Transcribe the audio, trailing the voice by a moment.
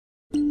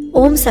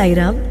Om Sai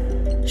Ram,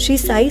 Shri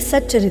Sai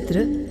Sat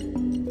Charitra,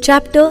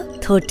 Chapter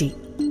 30.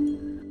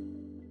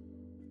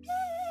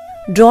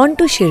 Drawn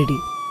to Shirdi,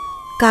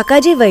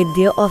 Kakaji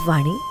Vaidya of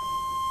Vani,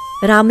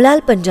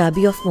 Ramlal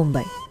Punjabi of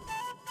Mumbai.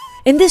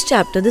 In this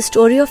chapter, the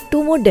story of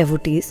two more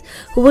devotees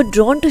who were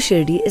drawn to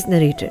Shirdi is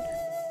narrated.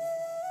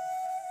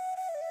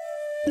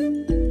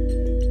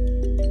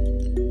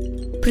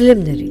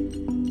 Preliminary.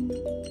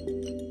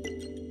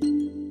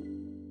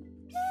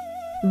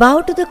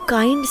 Bow to the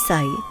kind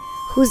Sai,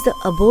 who is the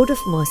abode of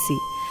mercy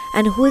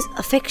and who is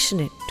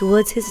affectionate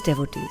towards his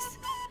devotees.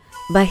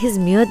 By his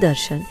mere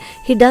darshan,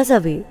 he does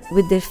away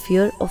with their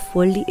fear of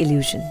worldly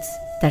illusions,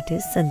 that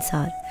is,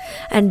 sansar,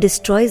 and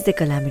destroys their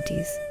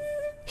calamities.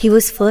 He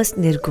was first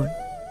nirgun,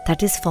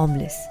 that is,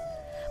 formless.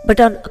 But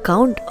on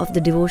account of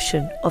the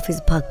devotion of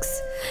his bhaks,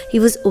 he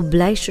was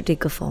obliged to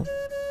take a form.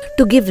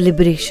 To give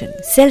liberation,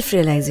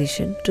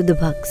 self-realization to the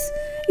bhaks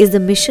is the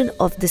mission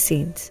of the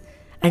saints,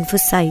 and for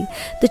Sai,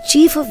 the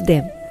chief of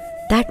them,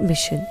 that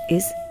mission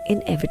is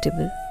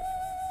inevitable.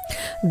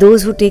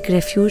 Those who take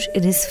refuge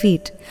in his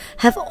feet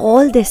have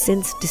all their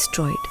sins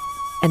destroyed,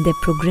 and their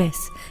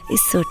progress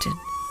is certain.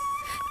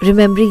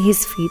 Remembering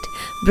his feet,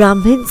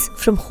 Brahmins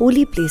from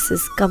holy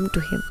places come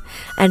to him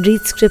and read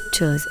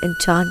scriptures and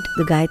chant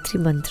the Gayatri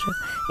Mantra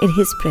in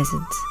his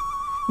presence.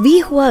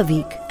 We who are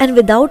weak and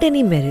without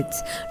any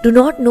merits do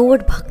not know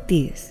what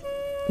bhakti is,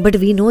 but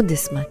we know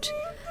this much,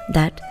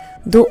 that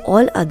though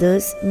all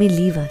others may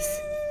leave us,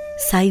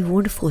 Sai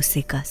won't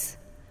forsake us.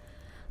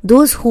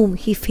 Those whom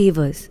he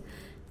favors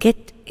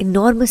get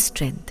enormous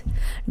strength,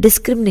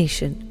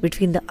 discrimination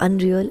between the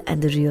unreal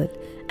and the real,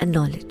 and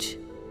knowledge.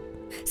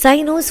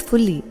 Sai knows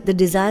fully the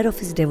desire of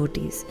his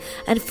devotees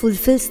and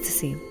fulfills the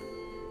same.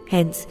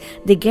 Hence,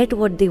 they get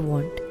what they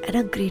want and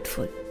are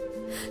grateful.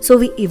 So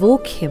we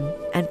evoke him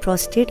and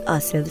prostrate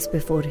ourselves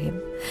before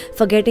him.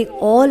 Forgetting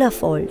all our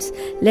faults,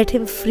 let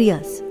him free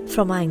us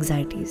from our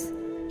anxieties.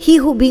 He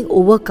who, being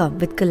overcome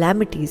with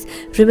calamities,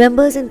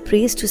 remembers and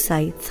prays to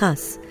Sai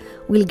thus,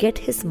 will get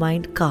his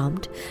mind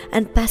calmed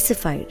and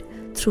pacified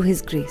through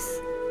his grace.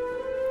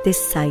 This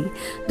Sai,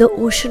 the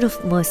ocean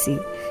of mercy,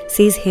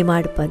 says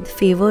Hemad Pant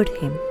favoured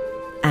him,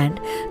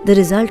 and the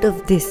result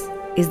of this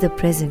is the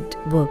present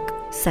work,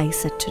 Sai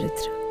Sat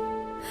Charitra.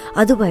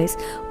 Otherwise,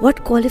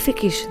 what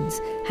qualifications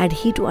had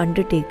he to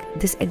undertake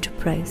this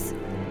enterprise?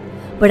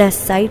 But as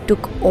Sai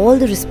took all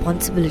the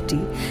responsibility,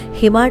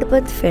 Hemad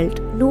Pant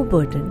felt no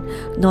burden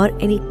nor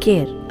any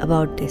care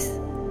about this.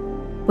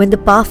 When the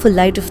powerful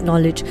light of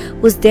knowledge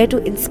was there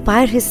to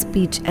inspire his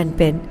speech and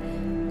pen,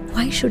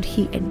 why should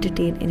he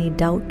entertain any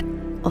doubt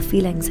or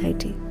feel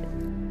anxiety?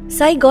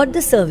 Sai got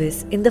the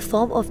service in the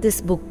form of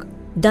this book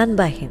done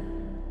by him.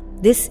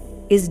 This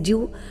is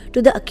due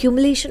to the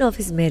accumulation of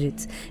his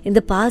merits in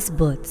the past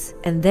births,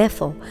 and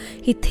therefore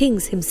he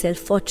thinks himself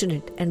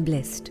fortunate and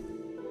blessed.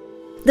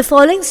 The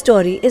following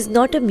story is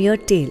not a mere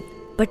tale,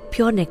 but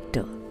pure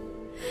nectar.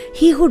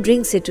 He who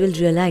drinks it will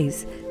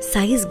realize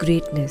Sai's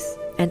greatness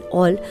and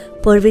all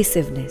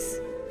pervasiveness.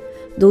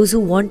 Those who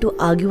want to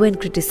argue and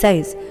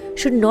criticize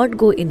should not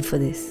go in for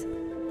this.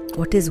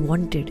 What is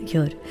wanted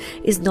here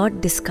is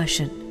not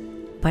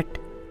discussion, but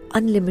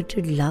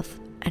unlimited love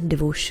and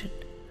devotion.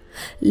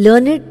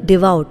 Learned,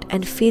 devout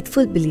and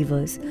faithful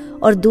believers,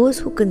 or those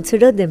who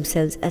consider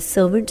themselves as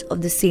servants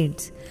of the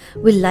saints,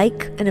 will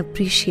like and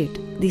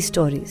appreciate these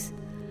stories.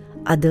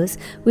 Others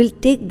will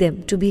take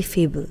them to be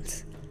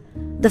fables.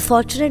 The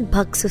fortunate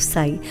bhaks of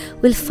Sai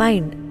will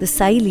find the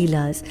Sai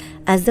Leelas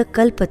as the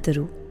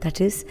Kalpataru,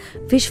 that is,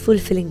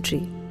 wish-fulfilling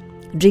tree.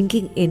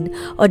 Drinking in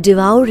or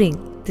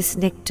devouring this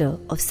nectar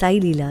of Sai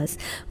Leelas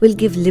will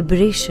give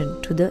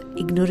liberation to the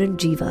ignorant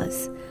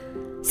jivas,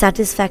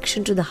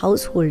 satisfaction to the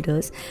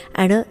householders,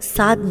 and a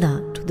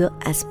sadhana to the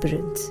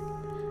aspirants.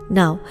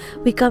 Now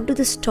we come to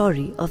the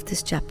story of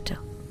this chapter.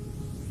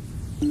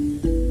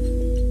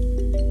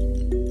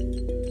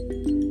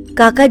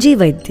 Kakaji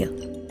Vaidya.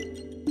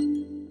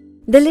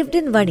 There lived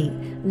in Vani,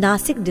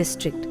 Nasik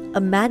district,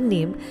 a man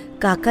named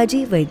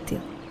Kakaji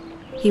Vaidya.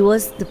 He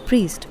was the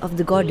priest of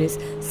the goddess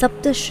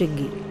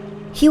Saptashringi.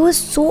 He was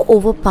so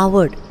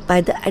overpowered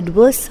by the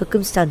adverse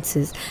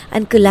circumstances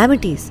and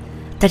calamities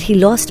that he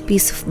lost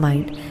peace of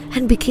mind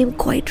and became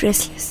quite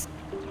restless.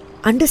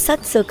 Under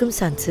such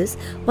circumstances,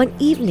 one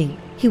evening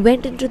he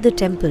went into the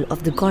temple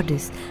of the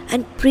goddess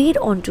and prayed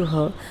unto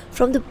her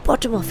from the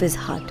bottom of his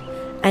heart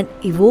and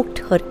evoked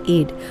her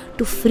aid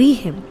to free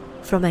him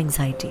from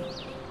anxiety.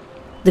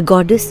 The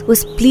goddess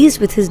was pleased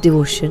with his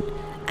devotion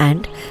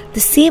and the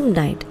same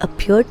night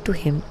appeared to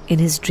him in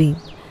his dream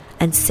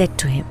and said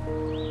to him,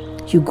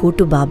 "You go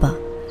to Baba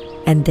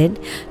and then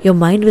your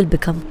mind will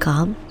become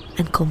calm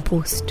and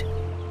composed."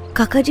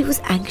 Kakaji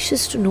was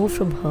anxious to know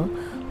from her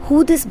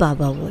who this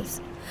Baba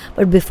was,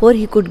 but before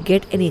he could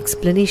get any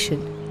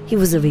explanation, he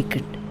was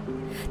awakened.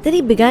 Then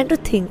he began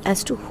to think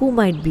as to who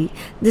might be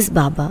this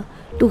Baba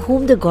to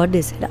whom the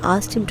goddess had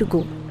asked him to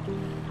go.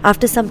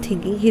 After some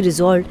thinking, he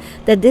resolved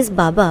that this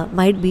Baba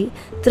might be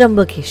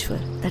Trambakeshwar,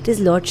 that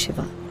is Lord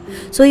Shiva.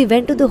 So he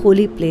went to the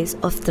holy place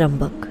of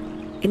Trambak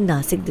in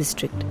Nasik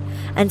district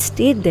and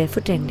stayed there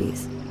for 10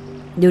 days.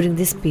 During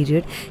this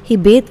period, he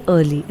bathed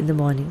early in the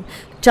morning,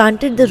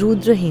 chanted the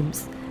Rudra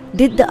hymns,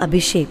 did the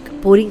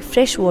Abhishek, pouring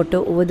fresh water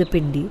over the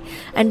pindi,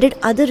 and did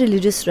other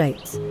religious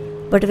rites.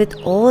 But with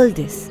all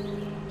this,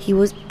 he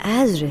was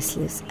as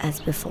restless as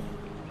before.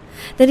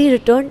 Then he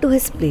returned to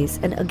his place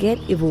and again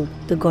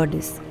evoked the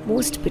goddess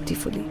most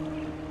pitifully.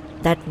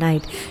 That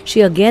night,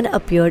 she again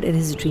appeared in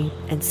his dream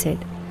and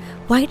said,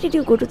 "Why did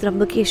you go to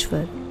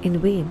Trambakeshwar in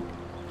vain?"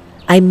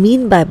 "I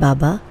mean by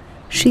Baba,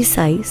 Sri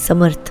Sai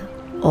Samartha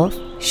of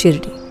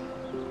Shirdi."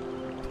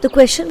 The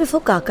question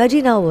before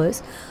Kakaji now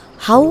was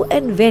how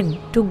and when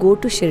to go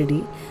to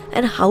Shirdi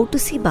and how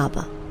to see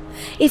Baba.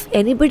 If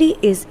anybody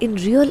is in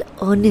real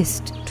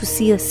earnest to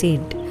see a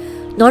saint,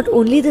 not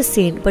only the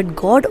saint but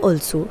God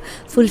also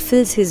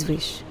fulfills his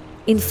wish.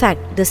 In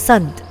fact, the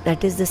Sant,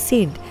 that is the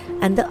saint,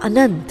 and the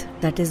Anant,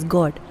 that is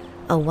God,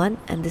 are one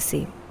and the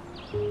same.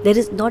 There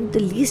is not the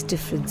least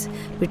difference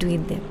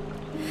between them.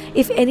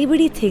 If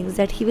anybody thinks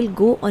that he will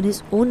go on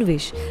his own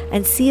wish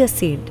and see a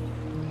saint,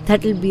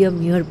 that will be a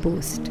mere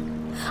boast.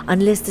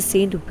 Unless the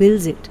saint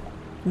wills it,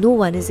 no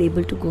one is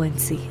able to go and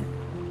see him.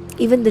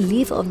 Even the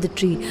leaf of the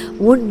tree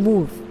won't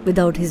move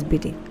without his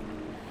bidding.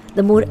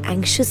 The more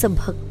anxious a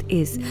bhakt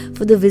is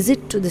for the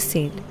visit to the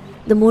saint,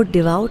 the more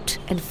devout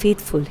and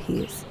faithful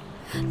he is.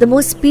 The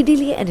more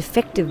speedily and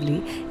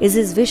effectively is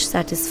his wish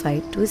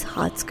satisfied to his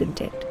heart's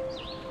content.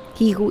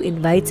 He who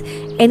invites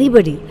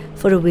anybody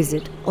for a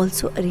visit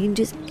also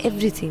arranges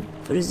everything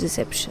for his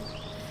reception.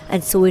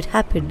 And so it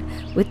happened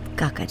with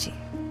Kakaji.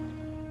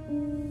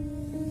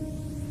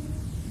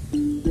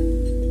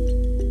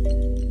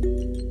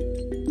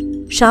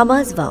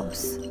 Shama's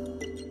vows.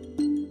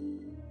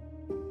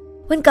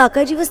 When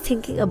Kakaji was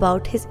thinking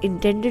about his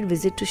intended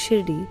visit to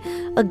Shirdi,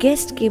 a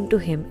guest came to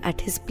him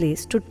at his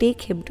place to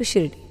take him to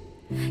Shirdi.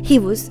 He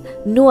was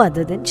no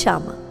other than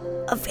Shama,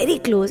 a very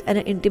close and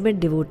an intimate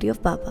devotee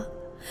of Baba.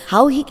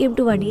 How he came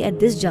to Vani at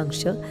this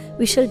juncture,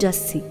 we shall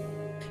just see.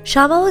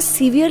 Shama was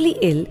severely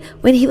ill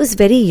when he was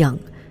very young,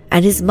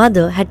 and his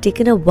mother had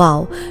taken a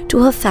vow to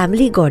her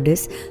family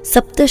goddess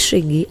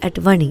Saptashringi at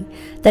Vani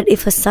that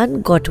if her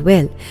son got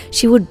well,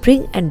 she would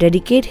bring and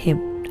dedicate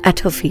him at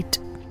her feet.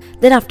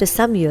 Then after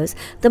some years,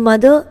 the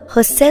mother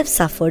herself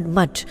suffered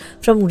much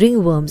from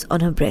ringworms on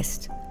her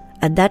breast.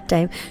 At that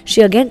time,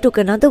 she again took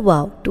another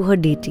vow to her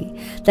deity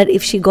that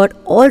if she got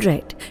all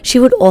right, she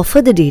would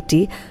offer the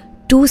deity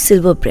 2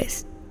 silver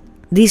breasts.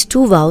 These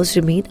 2 vows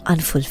remained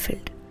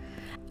unfulfilled.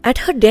 At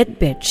her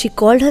deathbed, she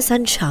called her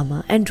son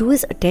Shama and drew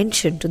his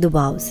attention to the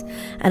vows,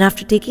 and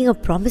after taking a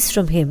promise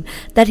from him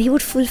that he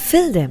would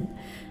fulfill them,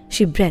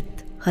 she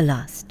breathed her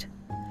last.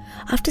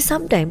 After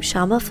some time,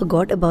 Shama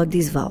forgot about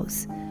these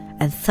vows,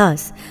 and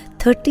thus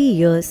 30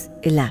 years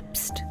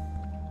elapsed.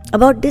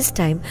 About this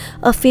time,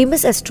 a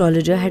famous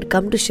astrologer had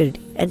come to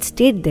Shirdi and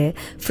stayed there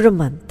for a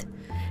month.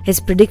 His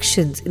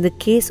predictions in the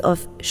case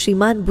of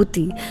Shriman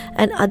Bhuti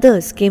and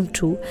others came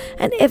true,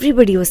 and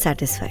everybody was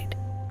satisfied.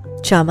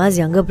 Shama's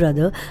younger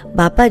brother,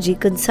 Bapaji,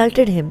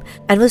 consulted him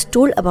and was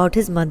told about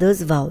his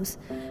mother's vows,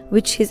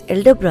 which his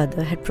elder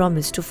brother had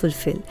promised to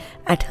fulfill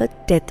at her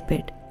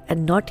deathbed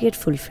and not yet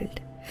fulfilled.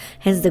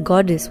 Hence the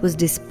goddess was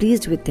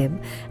displeased with them,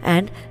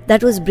 and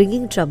that was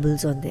bringing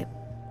troubles on them.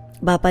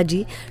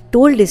 Bapaji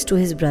told this to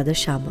his brother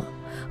Shama,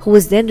 who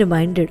was then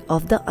reminded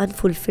of the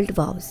unfulfilled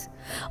vows.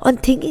 On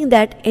thinking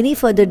that any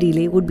further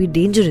delay would be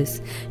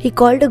dangerous, he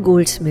called a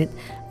goldsmith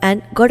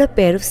and got a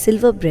pair of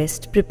silver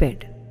breasts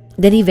prepared.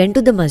 Then he went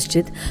to the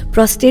masjid,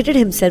 prostrated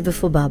himself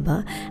before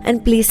Baba,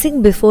 and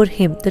placing before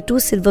him the 2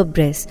 silver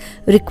breasts,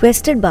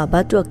 requested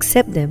Baba to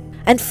accept them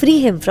and free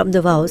him from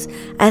the vows,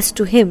 as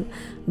to him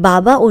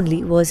Baba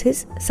only was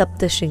his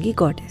Saptashringi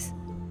goddess.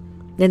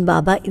 Then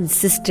Baba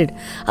insisted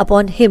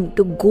upon him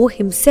to go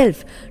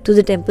himself to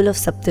the temple of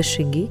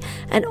Saptashringi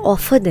and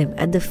offer them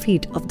at the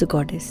feet of the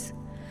goddess.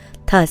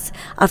 Thus,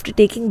 after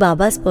taking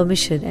Baba's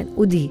permission and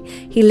Udi,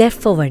 he left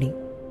for Vani,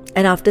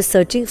 and after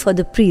searching for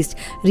the priest,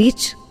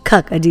 reached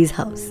Kakaji's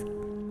house.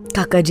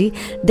 Kakaji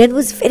then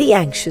was very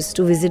anxious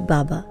to visit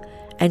Baba,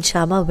 and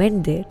Shama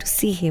went there to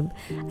see him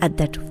at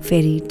that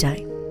very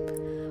time.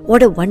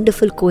 What a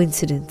wonderful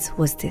coincidence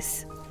was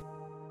this!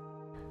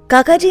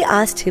 Kakaji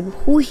asked him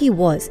who he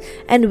was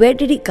and where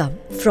did he come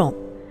from,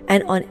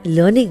 and on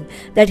learning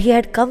that he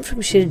had come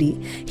from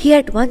Shirdi, he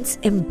at once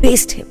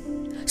embraced him.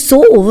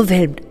 So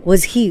overwhelmed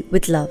was he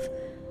with love.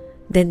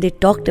 Then they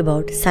talked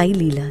about Sai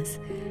Leelas,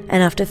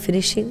 and after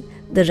finishing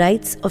the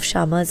rites of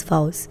Shama's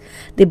vows,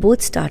 they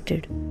both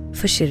started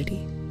for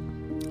Shirdi.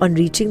 On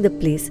reaching the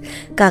place,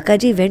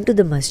 Kakaji went to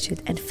the masjid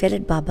and fell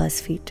at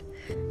Baba's feet.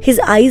 His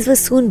eyes were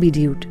soon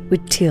bedewed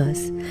with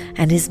tears,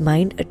 and his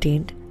mind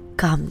attained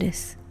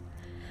calmness.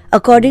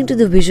 According to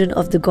the vision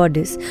of the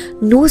goddess,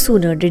 no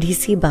sooner did he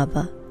see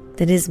Baba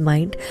than his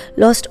mind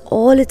lost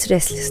all its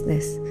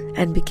restlessness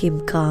and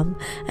became calm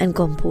and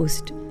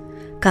composed.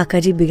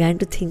 Kakaji began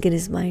to think in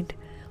his mind,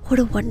 what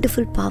a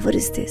wonderful power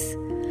is this!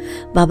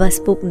 Baba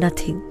spoke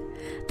nothing.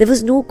 There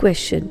was no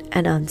question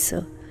and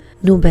answer,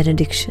 no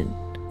benediction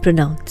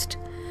pronounced.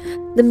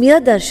 The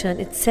mere darshan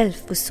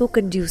itself was so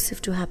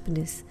conducive to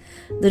happiness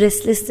The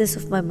restlessness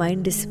of my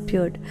mind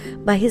disappeared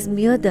by his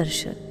mere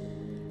darshan.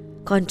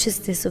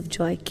 Consciousness of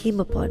joy came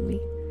upon me.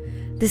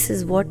 This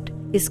is what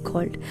is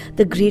called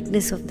the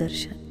greatness of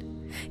darshan.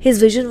 His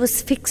vision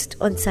was fixed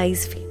on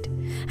Sai's feet,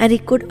 and he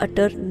could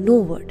utter no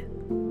word.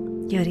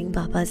 Hearing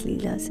Baba's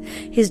Leelas,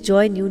 his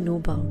joy knew no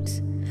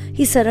bounds.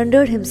 He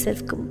surrendered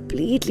himself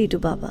completely to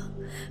Baba,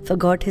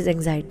 forgot his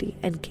anxiety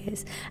and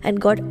cares,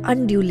 and got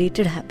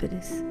undulated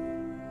happiness.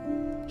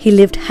 He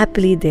lived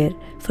happily there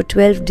for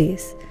 12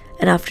 days,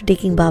 and after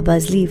taking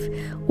Baba's leave,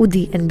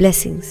 Udi and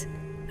blessings,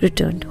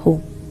 returned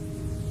home.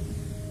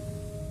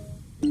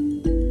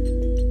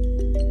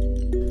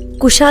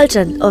 Kushal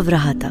Chand of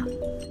Rahata.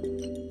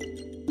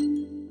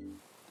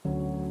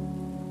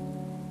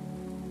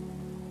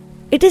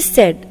 It is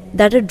said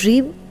that a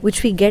dream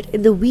which we get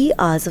in the wee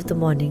hours of the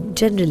morning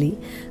generally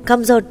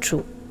comes out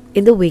true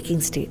in the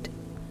waking state.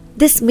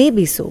 This may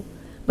be so,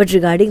 but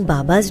regarding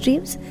Baba's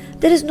dreams,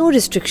 there is no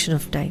restriction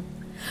of time.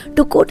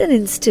 To quote an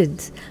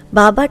instance,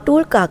 Baba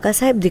told Kaka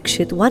Sahib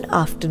Dikshit one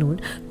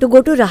afternoon to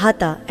go to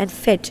Rahata and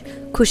fetch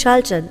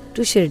Kushal Chand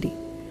to Shirdi,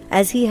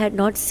 as he had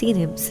not seen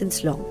him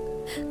since long.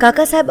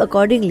 Kaka Sahib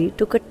accordingly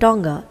took a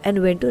tonga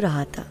and went to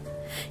Rahata.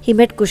 He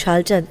met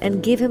Kushal Chand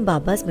and gave him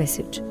Baba's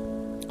message.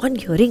 On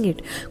hearing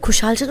it,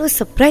 Kushal Chand was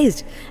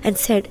surprised and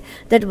said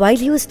that while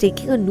he was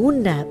taking a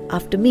noon nap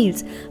after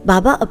meals,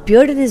 Baba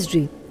appeared in his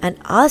dream and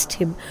asked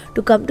him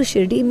to come to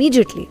Shirdi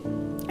immediately,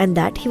 and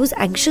that he was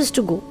anxious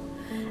to go.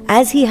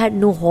 As he had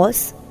no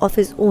horse of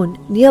his own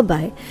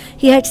nearby,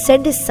 he had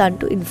sent his son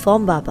to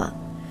inform Baba.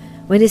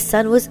 When his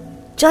son was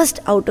just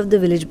out of the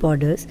village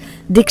borders,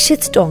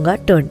 Dikshit's tonga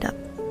turned up.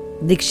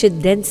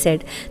 Dikshit then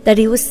said that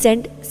he was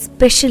sent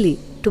specially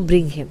to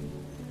bring him.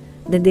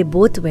 Then they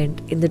both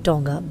went in the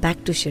tonga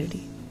back to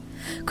Shirdi.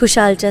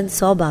 Kushal Chand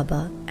saw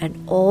Baba and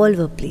all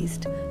were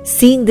pleased.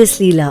 Seeing this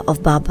Leela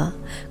of Baba,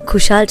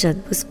 Kushal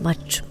Chand was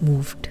much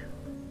moved.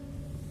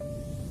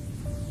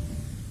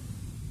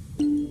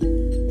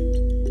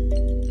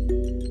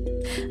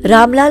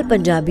 Ramlal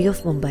Punjabi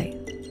of Mumbai.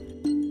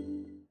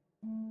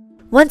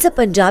 Once a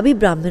Punjabi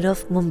Brahmin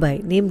of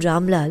Mumbai named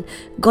Ramlal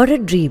got a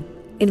dream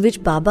in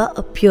which Baba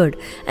appeared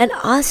and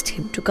asked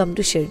him to come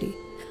to Shirdi.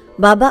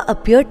 Baba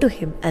appeared to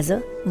him as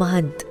a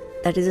Mahant,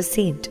 that is a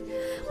saint,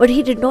 but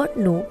he did not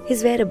know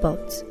his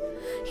whereabouts.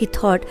 He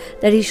thought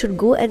that he should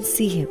go and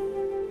see him,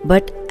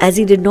 but as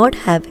he did not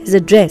have his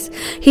address,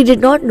 he did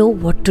not know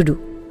what to do.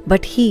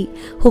 But he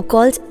who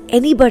calls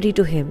anybody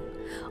to him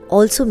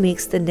also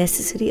makes the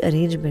necessary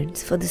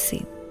arrangements for the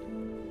same.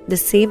 The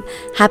same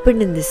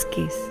happened in this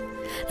case.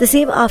 The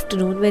same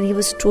afternoon, when he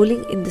was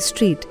strolling in the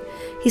street,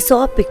 he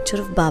saw a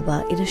picture of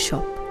Baba in a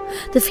shop.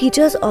 The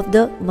features of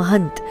the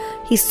Mahant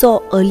he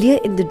saw earlier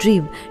in the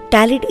dream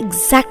tallied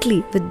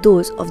exactly with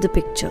those of the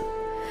picture.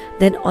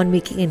 Then, on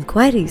making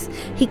inquiries,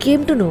 he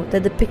came to know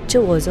that the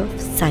picture was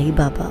of Sai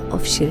Baba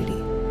of Shirdi.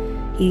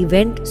 He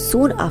went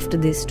soon after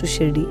this to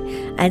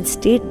Shirdi and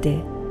stayed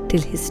there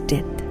till his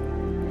death.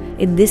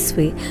 In this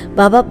way,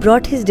 Baba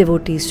brought his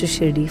devotees to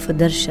Shirdi for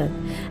darshan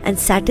and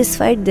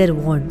satisfied their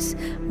wants,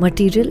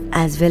 material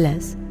as well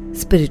as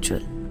spiritual.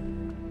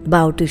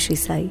 Bow to Shri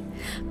Sai.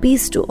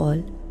 Peace to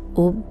all.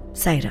 Om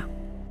Sai Ram.